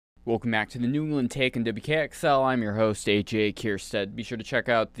Welcome back to the New England Take on WKXL. I'm your host, AJ Kierstead. Be sure to check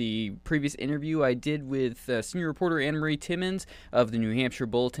out the previous interview I did with senior reporter Anne-Marie Timmons of the New Hampshire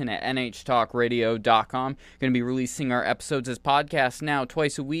Bulletin at nhtalkradio.com. Going to be releasing our episodes as podcasts now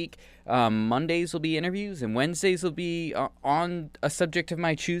twice a week. Mondays will be interviews, and Wednesdays will be on a subject of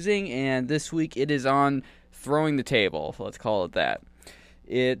my choosing, and this week it is on throwing the table. Let's call it that.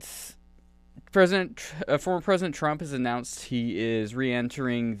 It's... Former President Trump has announced he is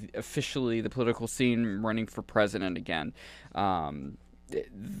re-entering officially the political scene, running for president again. My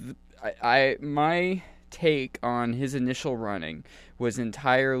take on his initial running was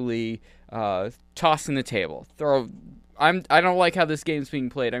entirely tossing the table. I don't like how this game's being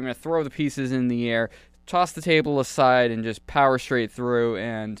played. I'm going to throw the pieces in the air, toss the table aside, and just power straight through.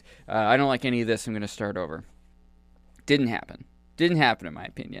 And I don't like any of this. I'm going to start over. Didn't happen in my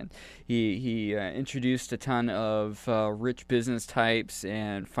opinion. He introduced a ton of rich business types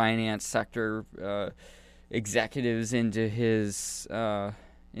and finance sector executives into his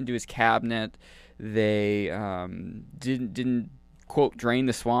cabinet. They didn't quote drain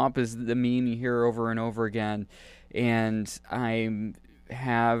the swamp, is the meme you hear over and over again. And I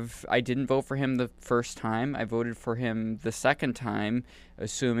didn't vote for him the first time. I voted for him the second time,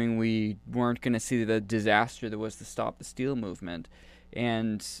 assuming we weren't going to see the disaster that was the Stop the Steal movement.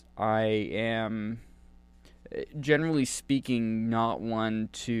 And I am, generally speaking, not one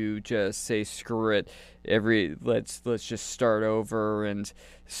to just say screw it. Let's just start over and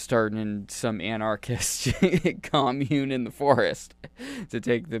start in some anarchist commune in the forest, to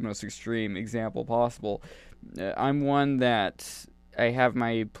take the most extreme example possible. I'm one that I have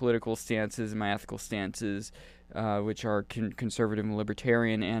my political stances and my ethical stances, which are conservative and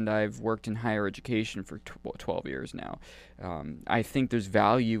libertarian, and I've worked in higher education for 12 years now. I think there's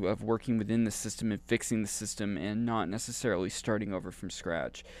value of working within the system and fixing the system and not necessarily starting over from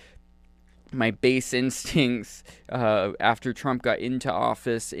scratch. My base instincts after Trump got into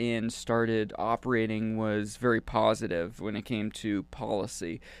office and started operating was very positive when it came to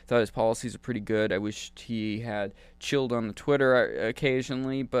policy. Thought his policies are pretty good. I wished he had chilled on the Twitter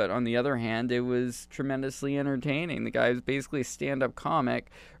occasionally, but on the other hand, it was tremendously entertaining. The guy is basically a stand-up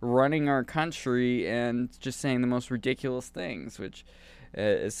comic running our country and just saying the most ridiculous things, which,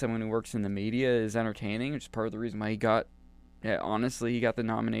 as someone who works in the media, is entertaining, which is part of the reason why he got the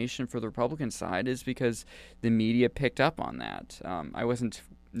nomination for the Republican side, is because the media picked up on that. I wasn't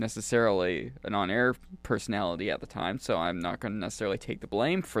necessarily an on-air personality at the time, so I'm not going to necessarily take the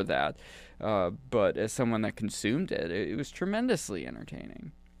blame for that. But as someone that consumed it, it was tremendously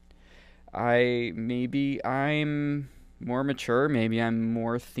entertaining. Maybe I'm more mature. Maybe I'm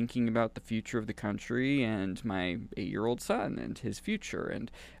more thinking about the future of the country and my 8-year-old son and his future, and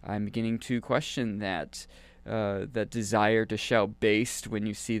I'm beginning to question that desire to shout based when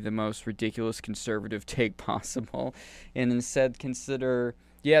you see the most ridiculous conservative take possible, and instead consider,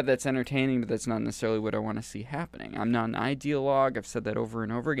 yeah, that's entertaining, but that's not necessarily what I want to see happening. I'm not an ideologue. I've said that over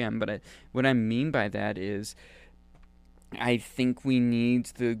and over again, but what I mean by that is I think we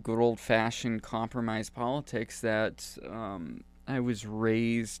need the good old-fashioned compromise politics that I was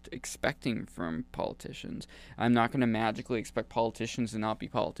raised expecting from politicians. I'm not going to magically expect politicians to not be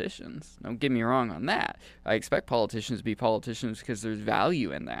politicians. Don't get me wrong on that. I expect politicians to be politicians because there's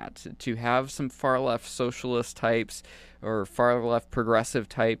value in that. To have some far-left socialist types or far-left progressive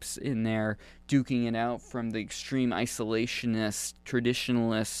types in there duking it out from the extreme isolationist,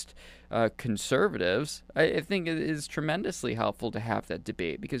 traditionalist conservatives, I think it is tremendously helpful to have that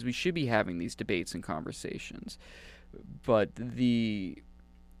debate, because we should be having these debates and conversations. But the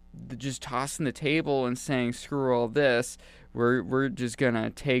just tossing the table and saying screw all this, we're just gonna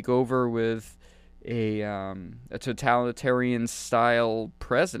take over with a totalitarian style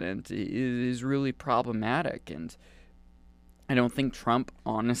president is really problematic. And I don't think Trump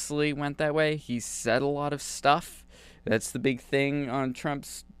honestly went that way. He said a lot of stuff. That's the big thing on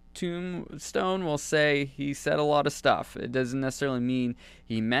Trump's tombstone. Will say he said a lot of stuff. It doesn't necessarily mean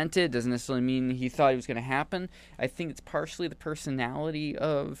he meant it. Doesn't necessarily mean he thought it was going to happen. I think it's partially the personality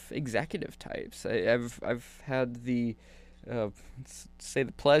of executive types. I've had the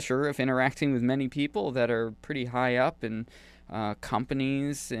pleasure of interacting with many people that are pretty high up in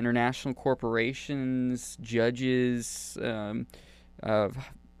companies, international corporations, judges,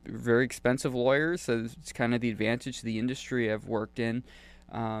 very expensive lawyers. So it's kind of the advantage of the industry I've worked in.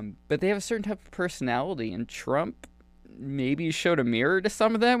 But they have a certain type of personality, and Trump maybe showed a mirror to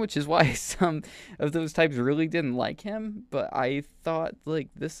some of them, which is why some of those types really didn't like him. But I thought, like,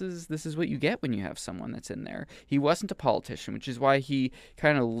 this is what you get when you have someone that's in there. He wasn't a politician, which is why he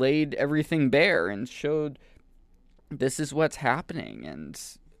kind of laid everything bare and showed this is what's happening. And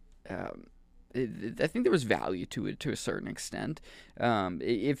I think there was value to it to a certain extent.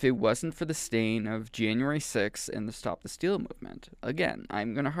 If it wasn't for the stain of January 6th and the Stop the Steal movement, again,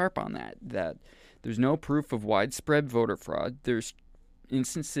 I'm going to harp on that there's no proof of widespread voter fraud. There's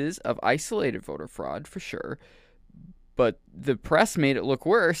instances of isolated voter fraud, for sure, but the press made it look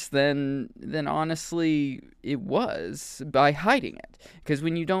worse than honestly it was by hiding it. Because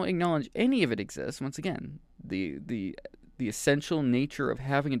when you don't acknowledge any of it exists, once again, the essential nature of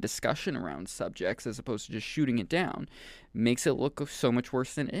having a discussion around subjects as opposed to just shooting it down makes it look so much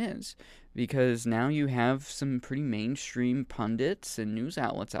worse than it is. Because now you have some pretty mainstream pundits and news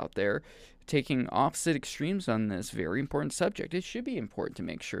outlets out there taking opposite extremes on this very important subject. It should be important to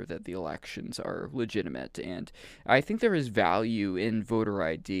make sure that the elections are legitimate, and I think there is value in voter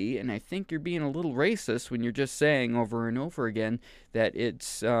ID, and I think you're being a little racist when you're just saying over and over again that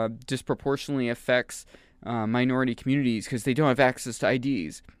it's disproportionately affects minority communities because they don't have access to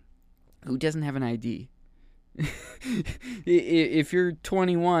IDs. Who doesn't have an ID? If you're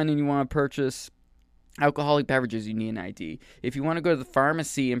 21 and you want to purchase alcoholic beverages, you need an ID. If you want to go to the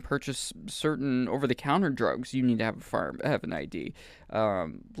pharmacy and purchase certain over-the-counter drugs, you need to have an ID. Are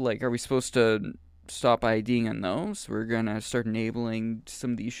we supposed to stop IDing on those? We're going to start enabling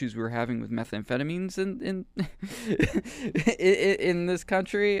some of the issues we're having with methamphetamines in in this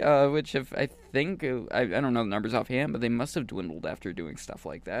country, which I don't know the numbers offhand, but they must have dwindled after doing stuff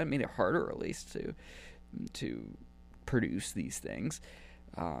like that. It made it harder, at least, to produce these things.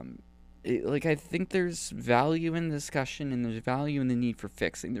 I think there's value in the discussion and there's value in the need for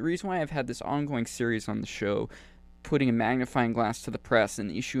fixing. The reason why I've had this ongoing series on the show, putting a magnifying glass to the press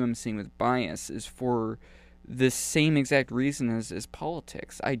and the issue I'm seeing with bias, is for the same exact reason as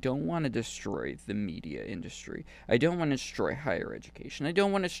politics. I don't want to destroy the media industry. I don't want to destroy higher education. I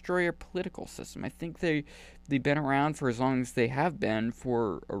don't want to destroy our political system. I think they've been around for as long as they have been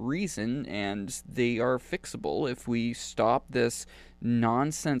for a reason, and they are fixable if we stop this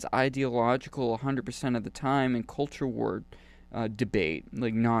nonsense ideological 100% of the time and culture war debate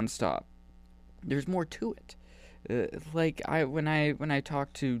nonstop. There's more to it. When I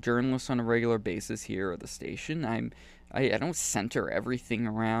talk to journalists on a regular basis here at the station, I don't center everything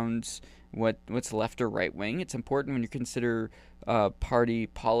around what's left or right wing. It's important when you consider party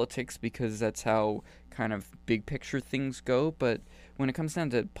politics because that's how kind of big picture things go. But when it comes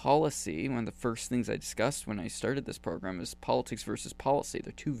down to policy, one of the first things I discussed when I started this program is politics versus policy.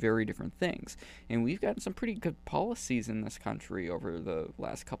 They're two very different things, and we've gotten some pretty good policies in this country over the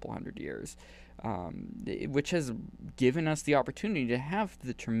last couple hundred years. Which has given us the opportunity to have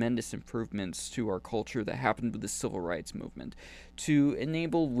the tremendous improvements to our culture that happened with the civil rights movement, to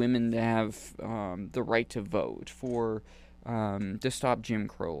enable women to have the right to vote, to stop Jim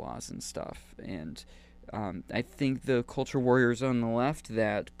Crow laws and stuff. And I think the culture warriors on the left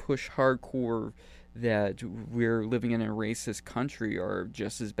that push hardcore that we're living in a racist country are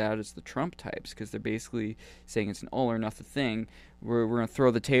just as bad as the Trump types, because they're basically saying it's an all or nothing thing. We're going to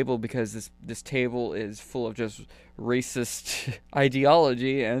throw the table because this table is full of just racist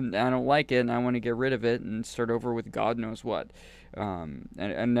ideology, and I don't like it, and I want to get rid of it and start over with God knows what. And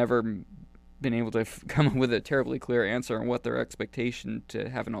I've never been able to come up with a terribly clear answer on what their expectation to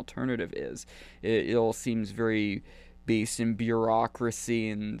have an alternative is. It all seems very based in bureaucracy,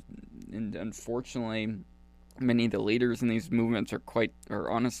 and unfortunately many of the leaders in these movements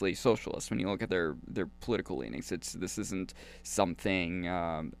are honestly socialists. When you look at their political leanings, this isn't something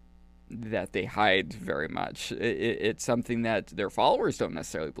that they hide very much. It's something that their followers don't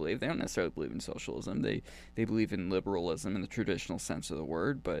necessarily believe. They don't necessarily believe in socialism. They believe in liberalism in the traditional sense of the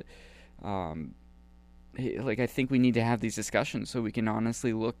word, but I think we need to have these discussions so we can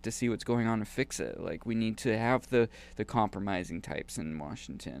honestly look to see what's going on and fix it. We need to have the compromising types in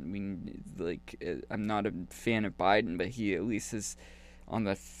Washington. I'm not a fan of Biden, but he at least is, on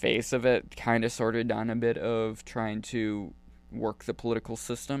the face of it, kind of sort of done a bit of trying to work the political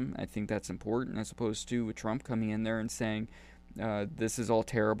system. I think that's important, as opposed to with Trump coming in there and saying, this is all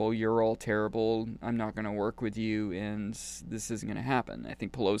terrible, you're all terrible, I'm not going to work with you, and this isn't going to happen. I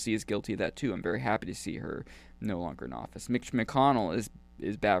think Pelosi is guilty of that too. I'm very happy to see her no longer in office. Mitch McConnell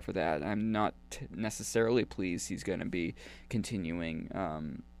is bad for that. I'm not necessarily pleased he's going to be continuing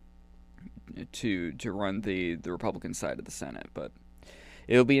to run the Republican side of the Senate, but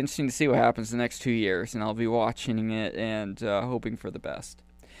it'll be interesting to see what happens the next 2 years, and I'll be watching it and hoping for the best.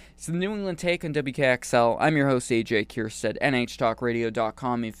 It's the New England Take on WKXL. I'm your host, AJ Kierstead,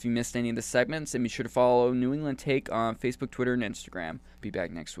 NHTalkRadio.com. If you missed any of the segments, then be sure to follow New England Take on Facebook, Twitter, and Instagram. Be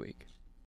back next week.